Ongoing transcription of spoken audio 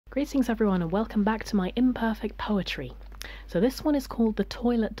Greetings everyone and welcome back to my imperfect poetry. So this one is called The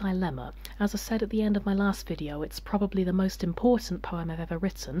Toilet Dilemma. As I said at the end of my last video, it's probably the most important poem I've ever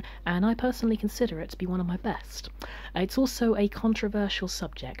written, and I personally consider it to be one of my best. It's also a controversial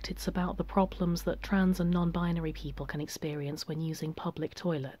subject. It's about the problems that trans and non-binary people can experience when using public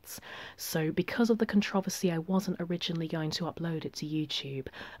toilets. So because of the controversy, I wasn't originally going to upload it to YouTube.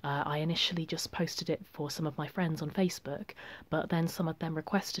 I initially just posted it for some of my friends on Facebook, but then some of them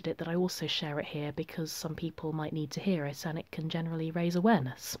requested it that I also share it here because some people might need to hear it and it can generally raise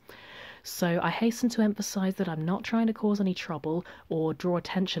awareness. So I hasten to emphasise that I'm not trying to cause any trouble or draw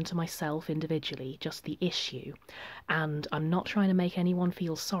attention to myself individually, just the issue. And I'm not trying to make anyone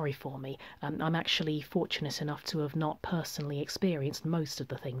feel sorry for me. I'm actually fortunate enough to have not personally experienced most of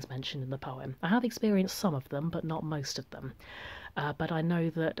the things mentioned in the poem. I have experienced some of them, but not most of them. But I know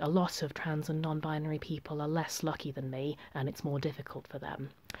that a lot of trans and non-binary people are less lucky than me, and it's more difficult for them.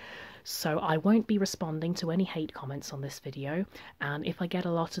 So I won't be responding to any hate comments on this video, and if I get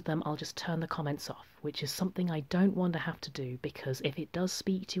a lot of them, I'll just turn the comments off, which is something I don't want to have to do, because if it does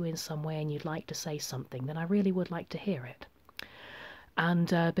speak to you in some way and you'd like to say something, then I really would like to hear it.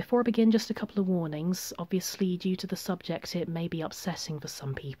 And before I begin, just a couple of warnings. Obviously, due to the subject, it may be upsetting for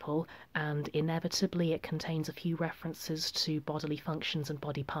some people, and inevitably it contains a few references to bodily functions and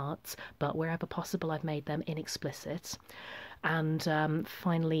body parts, but wherever possible I've made them inexplicit. And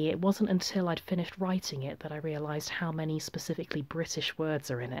finally, it wasn't until I'd finished writing it that I realised how many specifically British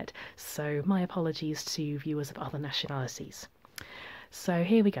words are in it, so my apologies to viewers of other nationalities. So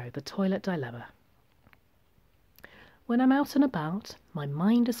here we go, The Toilet Dilemma. When I'm out and about, my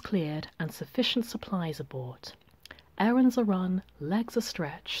mind is cleared and sufficient supplies are bought. Errands are run, legs are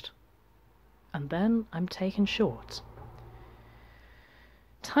stretched, and then I'm taken short.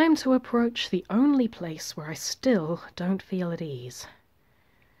 Time to approach the only place where I still don't feel at ease.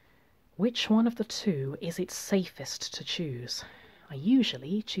 Which one of the two is it safest to choose? I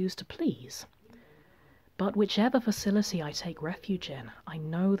usually choose to please. But whichever facility I take refuge in, I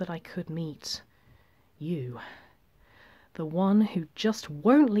know that I could meet you. The one who just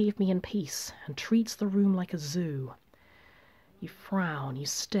won't leave me in peace and treats the room like a zoo. You frown, you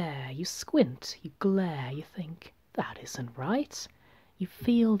stare, you squint, you glare, you think, that isn't right. You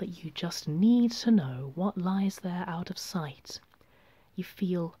feel that you just need to know what lies there out of sight. You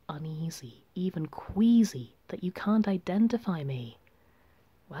feel uneasy, even queasy, that you can't identify me.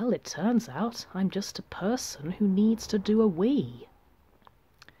 Well, it turns out I'm just a person who needs to do a wee.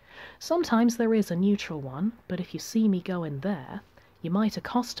 Sometimes there is a neutral one, but if you see me go in there, you might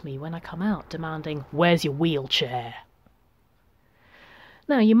accost me when I come out demanding, "Where's your wheelchair?"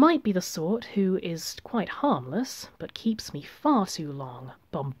 Now, you might be the sort who is quite harmless, but keeps me far too long,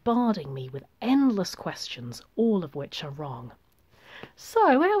 bombarding me with endless questions, all of which are wrong.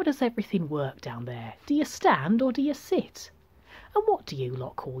 So, how does everything work down there? Do you stand or do you sit? And what do you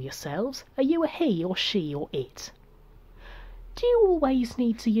lot call yourselves? Are you a he or she or it? Do you always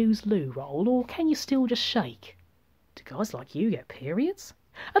need to use loo roll, or can you still just shake? Do guys like you get periods?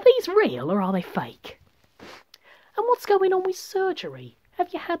 Are these real or are they fake? And what's going on with surgery?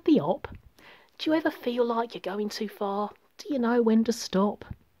 Have you had the op? Do you ever feel like you're going too far? Do you know when to stop?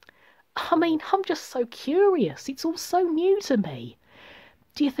 I mean, I'm just so curious. It's all so new to me.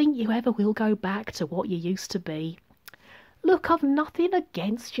 Do you think you ever will go back to what you used to be? Look, I've nothing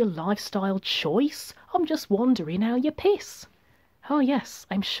against your lifestyle choice. I'm just wondering how you piss. Oh yes,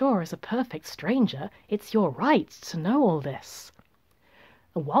 I'm sure as a perfect stranger, it's your right to know all this.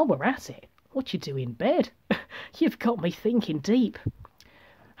 And while we're at it, what you do in bed? You've got me thinking deep.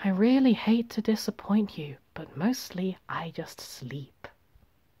 I really hate to disappoint you, but mostly I just sleep.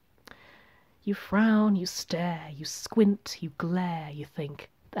 You frown, you stare, you squint, you glare, you think,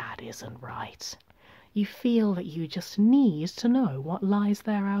 that isn't right. You feel that you just need to know what lies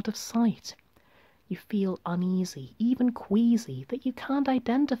there out of sight. You feel uneasy, even queasy, that you can't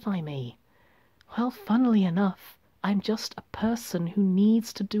identify me. Well, funnily enough, I'm just a person who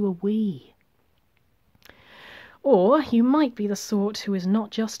needs to do a wee. Or you might be the sort who is not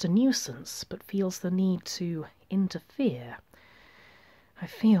just a nuisance, but feels the need to interfere. I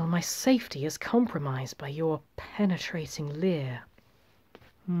feel my safety is compromised by your penetrating leer.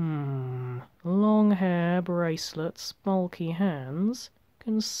 Long hair, bracelets, bulky hands,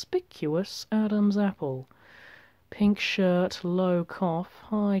 conspicuous Adam's apple, pink shirt, low cough,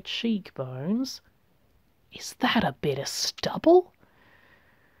 high cheekbones. Is that a bit of stubble?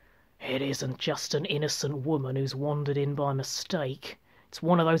 It isn't just an innocent woman who's wandered in by mistake. It's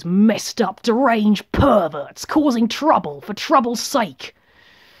one of those messed up, deranged perverts causing trouble for trouble's sake.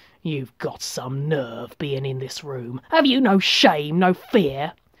 You've got some nerve being in this room. Have you no shame, no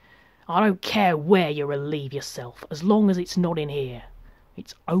fear? I don't care where you relieve yourself, as long as it's not in here.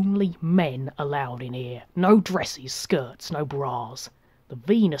 It's only men allowed in here. No dresses, skirts, no bras. The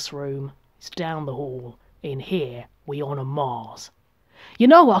Venus room is down the hall. In here, we honour Mars. You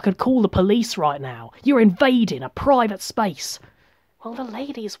know I could call the police right now. You're invading a private space. Well, the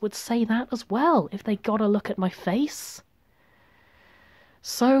ladies would say that as well, if they got a look at my face.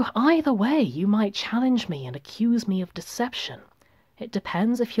 So either way, you might challenge me and accuse me of deception. It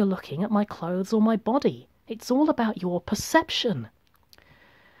depends if you're looking at my clothes or my body. It's all about your perception.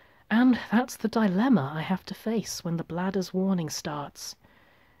 And that's the dilemma I have to face when the bladder's warning starts.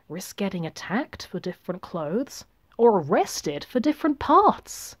 Risk getting attacked for different clothes, or arrested for different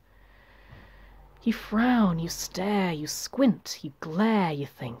parts. You frown, you stare, you squint, you glare, you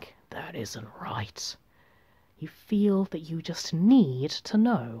think, that isn't right. You feel that you just need to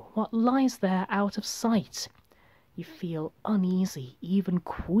know what lies there out of sight. You feel uneasy, even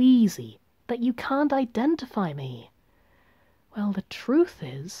queasy, that you can't identify me. Well, the truth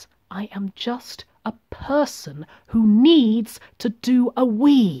is, I am just a person who needs to do a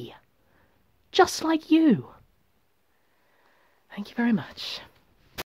wee. Just like you. Thank you very much.